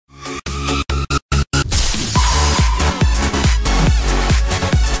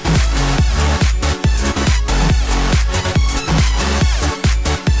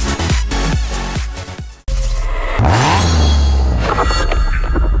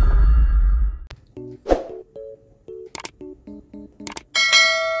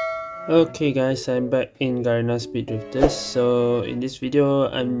Okay guys, I'm back in Garena Speed Drifters. So in this video,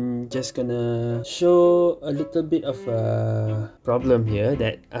 I'm just gonna show a little bit of a problem here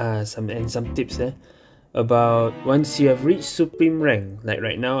that some tips about once you have reached supreme rank. Like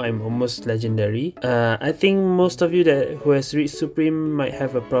right now, I'm almost legendary. I think most of you who has reached supreme might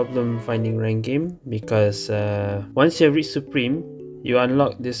have a problem finding rank game because once you have reached supreme, you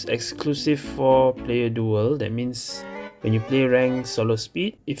unlock this exclusive 4-player duel. That means when you play rank solo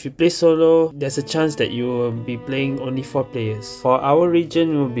speed, if you play solo, there's a chance that you will be playing only 4 players. For our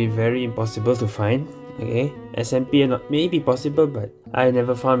region, it will be very impossible to find. Okay, SMP may be possible, but I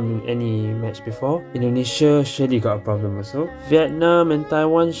never found any match before. Indonesia surely got a problem also. Vietnam and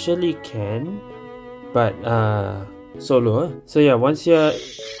Taiwan surely can, but solo. So yeah, once you're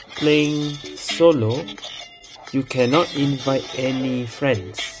playing solo, you cannot invite any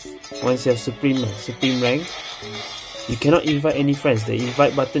friends. Once you have supreme rank, you cannot invite any friends. The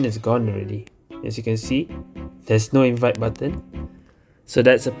invite button is gone already. As you can see, there's no invite button. So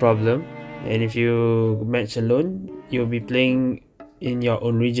that's a problem. And if you match alone, you'll be playing in your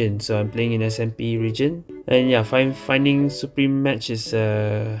own region. So I'm playing in SMP region. And yeah, finding supreme match is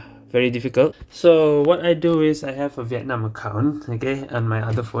very difficult. So what I do is I have a Vietnam account, okay, on my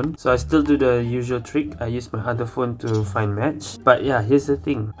other phone. So I still do the usual trick. I use my other phone to find match. But yeah, here's the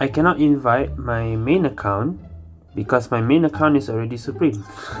thing. I cannot invite my main account because my main account is already supreme.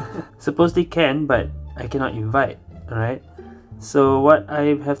 Supposedly can, but I cannot invite. Alright, so what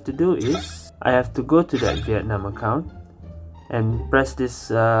I have to do is I have to go to that Vietnam account and press this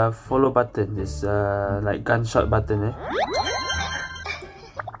follow button, this like gunshot button,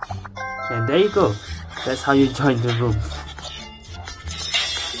 and there you go. That's how you join the room.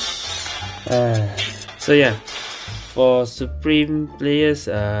 So yeah, for supreme players,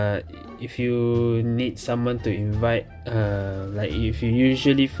 if you need someone to invite, like if you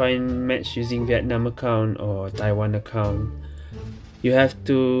usually find match using Vietnam account or Taiwan account, you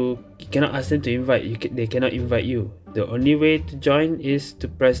cannot ask them to invite. They cannot invite you. The only way to join is to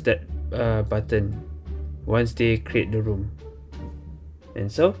press that button once they create the room,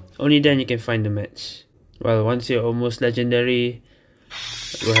 and so only then you can find the match. Well, once you're almost legendary,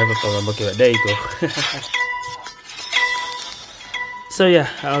 you'll have a problem. Okay, but there you go. So yeah,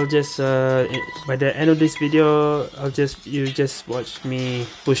 I'll just by the end of this video, you just watch me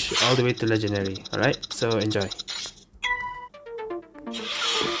push all the way to legendary. Alright, so enjoy.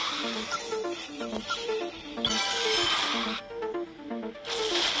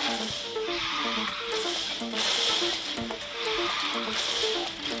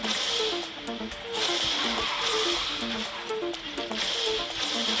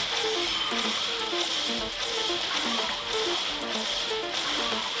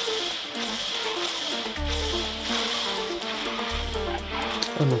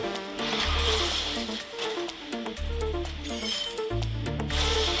 Oh no.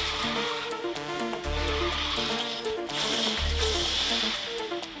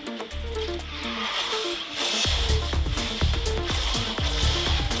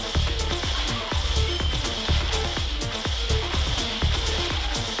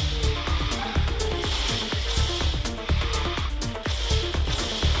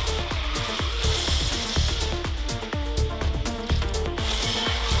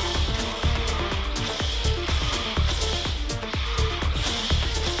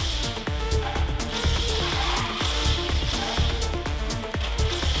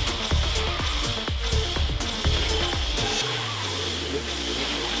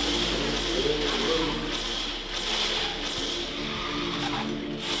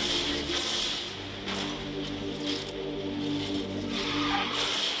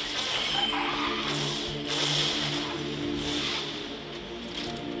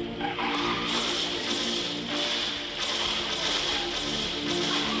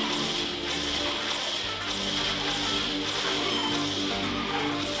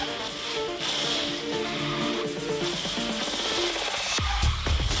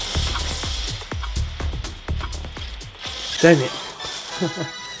 Damn it.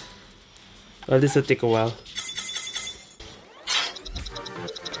 Well, this will take a while.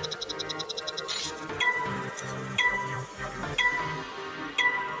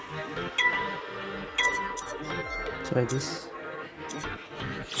 Try this.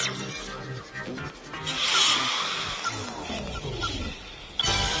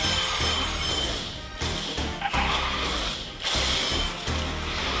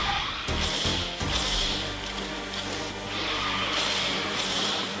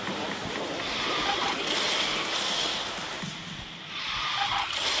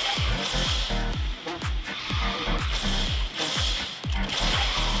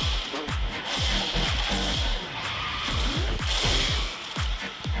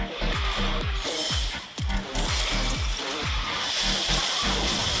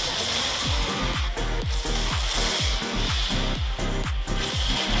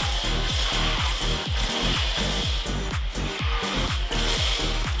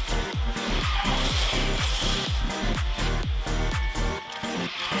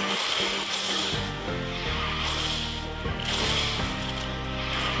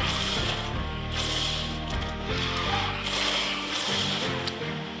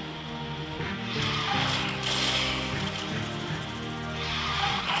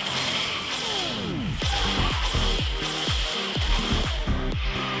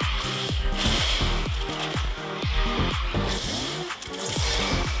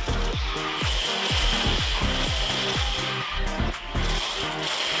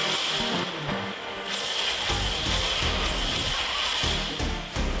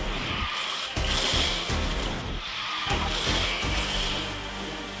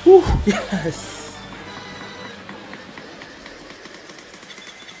 Whew, yes!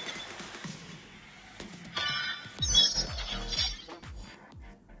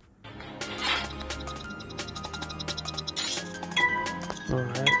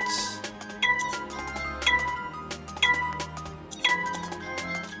 Alright.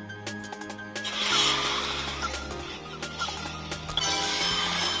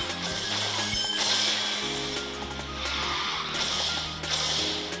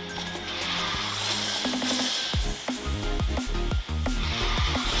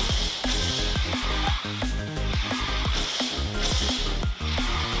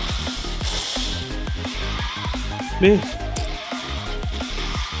 Me.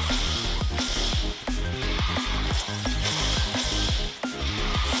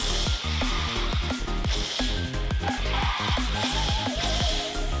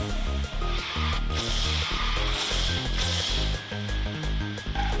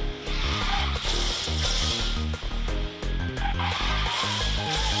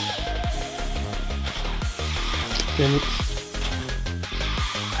 Damn it.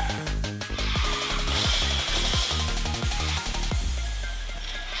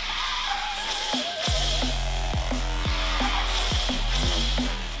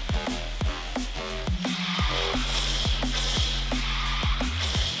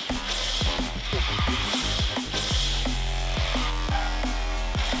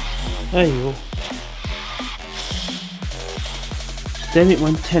 Ayo. Damn it,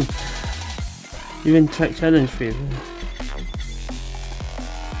 110. Even track challenge failed.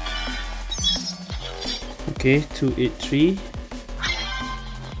 Okay, 283.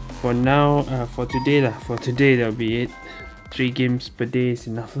 For now, for today that'll be it. 3 games per day is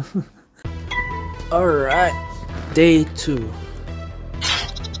enough. Alright, day 2.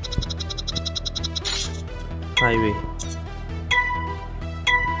 Highway.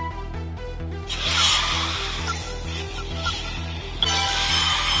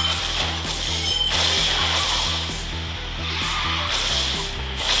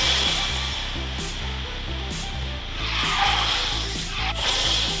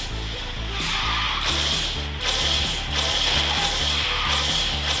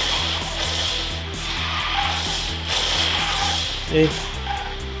 Hey.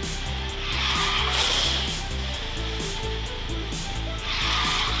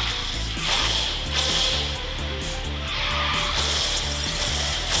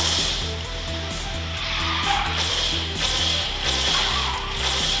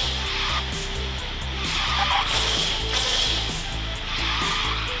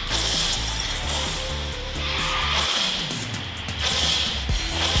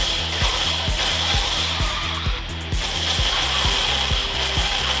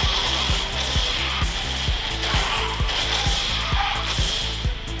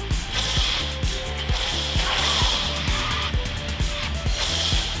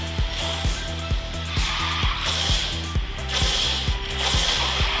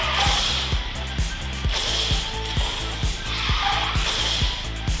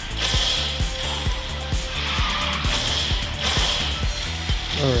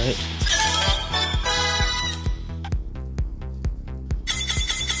 Alright.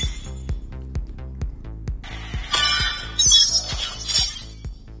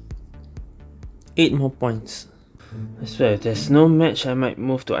 Eight more points. I swear, if there's no match, I might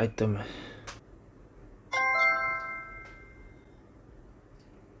move to item.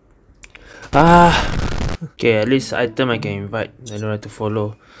 Okay, at least item I can invite. I don't have to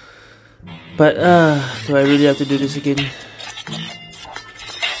follow. But do I really have to do this again?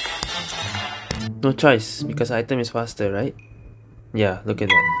 No choice, because item is faster, right? Yeah, look at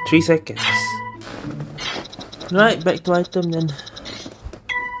that. 3 seconds. Right, back to item then.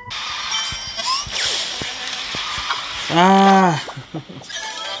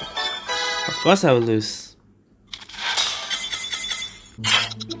 Of course I will lose.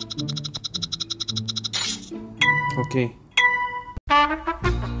 Okay.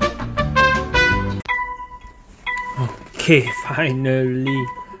 Okay, finally.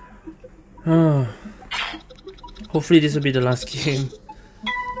 Hopefully this will be the last game.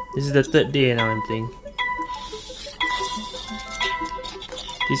 This is the 3rd day now I'm playing.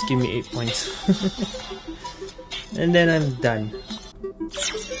 Please give me 8 points. And then I'm done.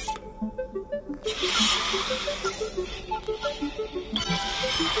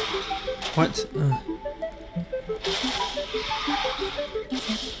 What?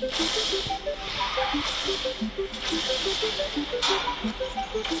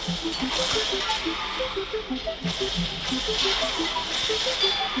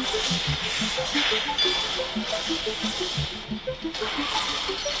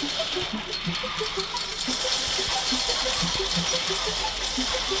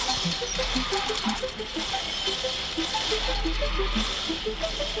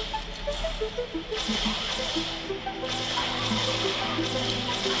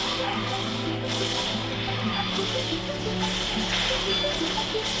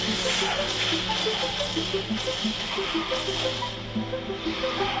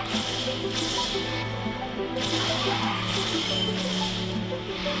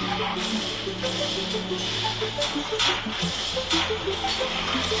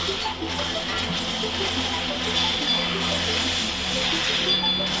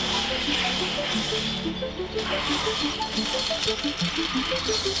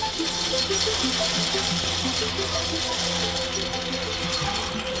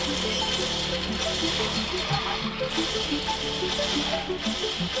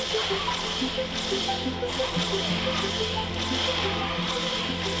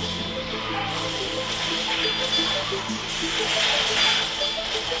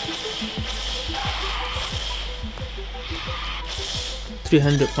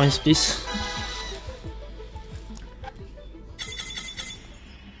 $300 points, please.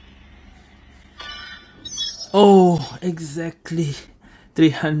 Oh, exactly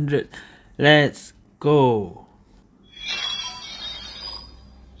 300. Let's go.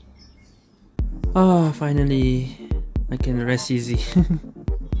 Oh, finally I can rest easy.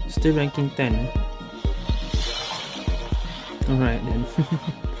 Still ranking 10. Alright then.